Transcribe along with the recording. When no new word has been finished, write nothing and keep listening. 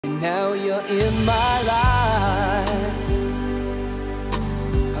Now you're in my life.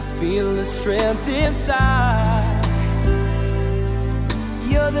 I feel the strength inside.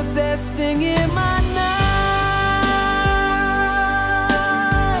 You're the best thing in my life.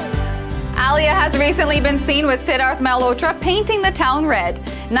 Alia has recently been seen with Sidharth Malhotra painting the town red.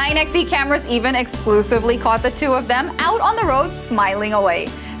 9XE cameras even exclusively caught the two of them out on the road smiling away.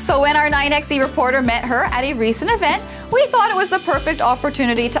 So when our 9XE reporter met her at a recent event, we thought it was the perfect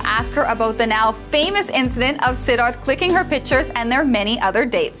opportunity to ask her about the now famous incident of Sidharth clicking her pictures and their many other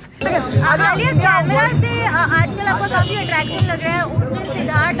dates. Alia camera से आजकल आपको काफी attraction लग रहा है। उस दिन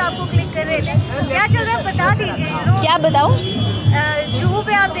सिद्धार्थ आपको क्लिक कर रहे थे, क्या चल रहा है बता दीजिए। क्या बताऊं? जुहू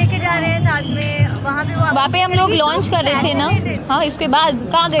पे आप देखे जा रहे हैं साथ में, वहाँ पे हम लोग लॉन्च कर रहे थे ना। हाँ, इसके बाद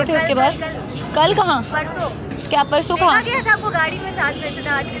कहाँ गए थे? उसके बाद कल कहाँ? परसों। क्या परसों कहाँ? गया था आपको गाड़ी में साथ में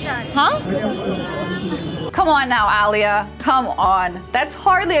सिद्धार्थ के साथ। हाँ? Come on now, Alia. Come on. That's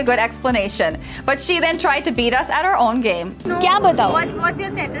hardly a good explanation. But she then tried to beat us at our own game. क्या बताओ? What's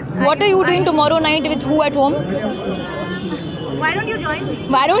your status? What are you doing tomorrow night with who at home? Why don't you join?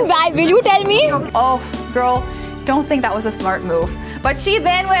 Why? Will you tell me? Oh, girl. Don't think that was a smart move. But she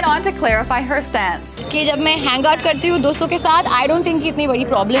then went on to clarify her stance. कि जब मैं hang out करती हूँ दोस्तों के साथ, I don't think इतनी बड़ी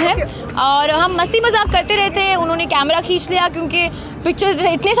प्रॉब्लम है। और हम मस्ती मजाक करते रहते हैं। उन्होंने कैमरा खींच लिया क्योंकि पिक्चर्स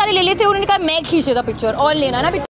इतने सारे ले लेते हैं। उन्होंने कहा मैं खींच लेता पिक्चर और लेना ना पिक्चर।